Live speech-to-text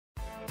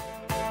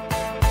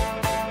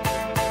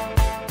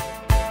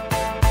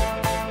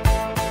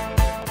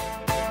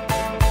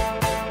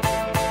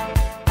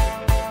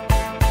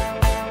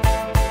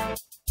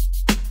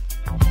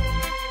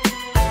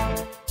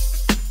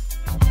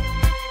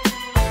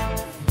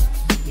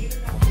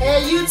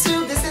Hey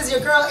YouTube, this is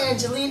your girl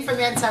Angeline from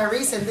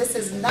Tyrese, and this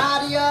is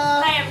Nadia.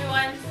 Hi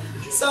everyone.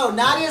 So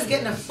Nadia's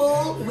getting a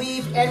full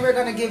weave, and we're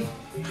gonna give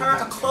her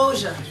a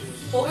closure.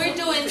 What we're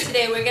doing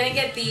today, we're gonna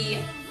get the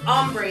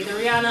ombre, the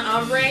Rihanna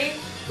Ombre,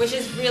 which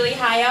is really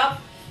high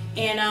up,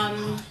 and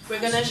we're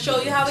gonna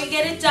show you how we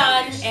get it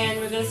done, and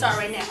we're gonna start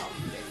right now.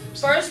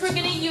 First, we're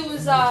gonna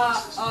use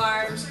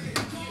our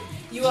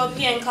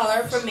ULPN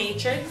color for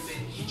Matrix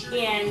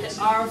and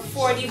our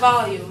 40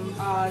 volume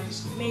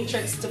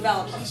Matrix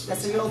Developer.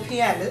 That's the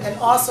ULPN, and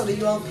also the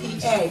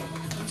ULPA.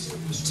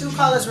 Two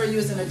colors we're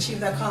using to achieve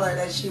that color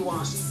that she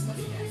wants.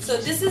 So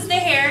this is the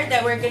hair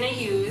that we're gonna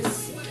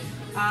use.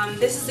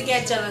 This is the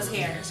Get Jealous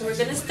hair. So we're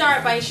gonna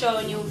start by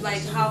showing you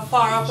like how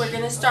far up we're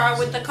gonna start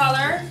with the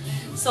color,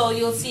 so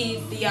you'll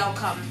see the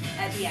outcome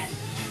at the end.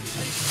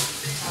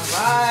 All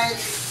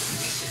right.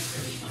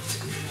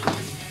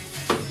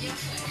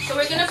 So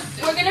we're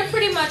gonna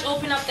pretty much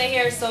open up the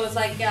hair so it's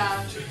like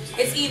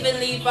it's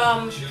evenly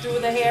through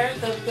the hair.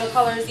 The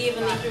color is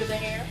evenly through the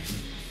hair.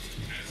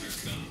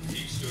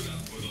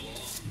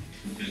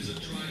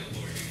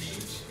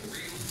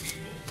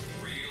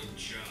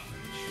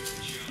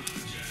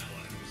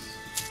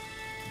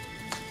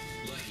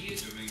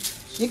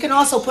 You can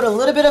also put a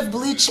little bit of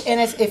bleach in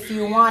it if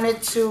you want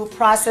it to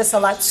process a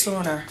lot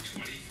sooner.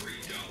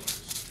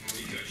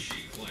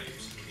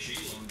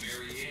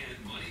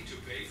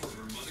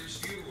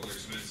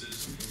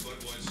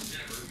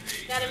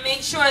 Gotta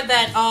make sure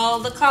that all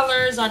the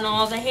colors on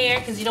all the hair,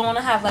 because you don't want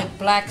to have like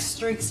black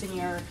streaks in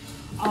your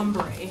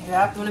ombre. Yep.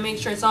 You want to make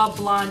sure it's all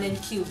blonde and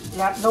cute.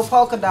 Yep, no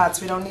polka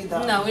dots. We don't need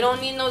that. No, we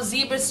don't need no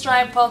zebra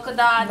stripe polka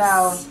dots.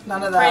 No,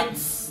 none of that.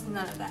 Prints,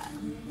 none of that.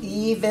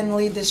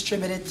 Evenly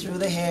distributed through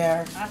the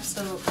hair.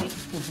 Absolutely.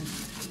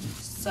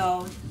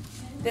 So,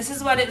 this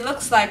is what it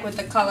looks like with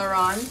the color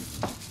on.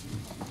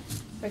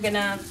 We're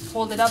gonna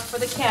hold it up for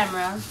the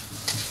camera.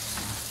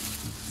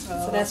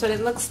 So that's what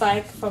it looks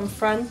like from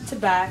front to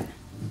back.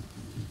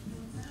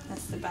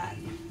 That's the back.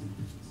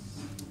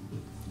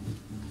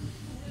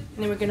 And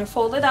then we're gonna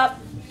fold it up,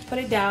 put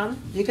it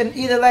down. You can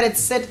either let it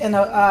sit in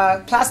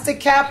a plastic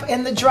cap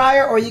in the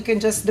dryer, or you can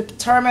just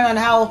determine on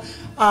how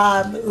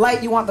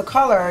light you want the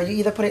color. You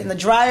either put it in the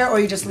dryer or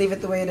you just leave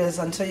it the way it is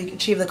until you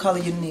achieve the color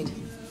you need.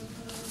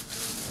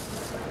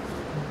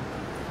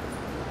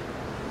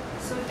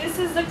 So this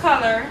is the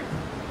color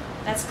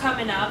that's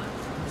coming up.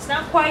 It's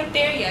not quite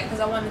there yet because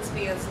I want it to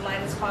be as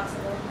light as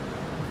possible,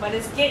 but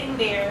it's getting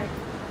there.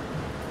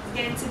 It's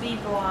getting to be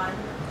blonde,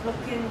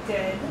 looking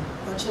good.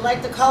 Don't you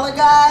like the color,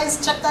 guys?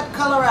 Check that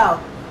color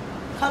out.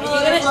 Come You're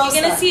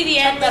gonna see the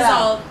end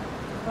result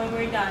when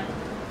we're done.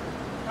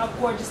 How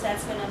gorgeous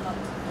that's gonna look.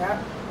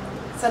 Yeah,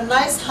 it's a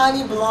nice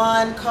honey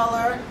blonde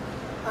color.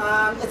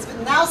 It's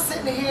been now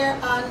sitting here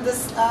on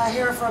this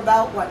hair for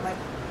about what,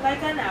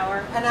 like an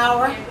hour. An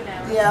hour? Yeah, an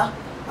hour. Yeah.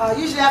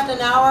 Usually after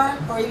an hour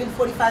or even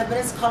 45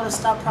 minutes, colors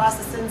stop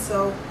processing.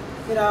 So,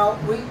 you know,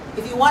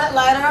 if you want it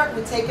lighter,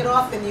 we take it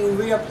off and you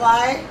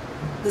reapply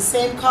the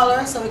same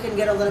color so we can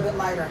get a little bit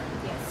lighter.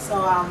 Yes.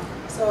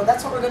 So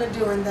that's what we're gonna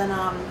do, and then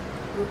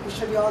we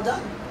should be all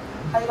done.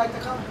 How do you like the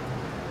color?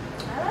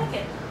 I like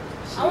it.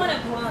 I want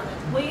it blonde.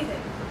 What do you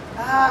think?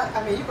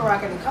 I mean, you can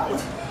rock any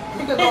color.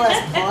 You could go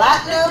as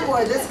platinum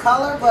or this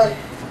color, but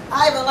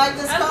I even like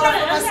this color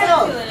for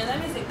myself. I'm feeling it. Let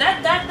me see.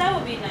 That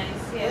would be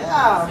nice.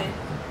 Yeah.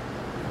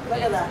 Look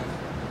at that.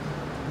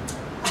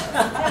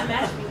 That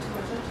matched me too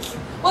much.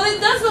 Well, it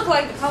does look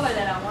like the color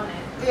that I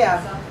wanted. Yeah.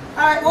 So.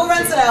 All right, we'll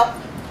rinse it out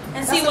And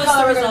That's see the what's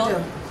color the we're result.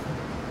 gonna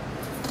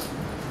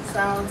do.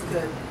 Sounds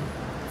good.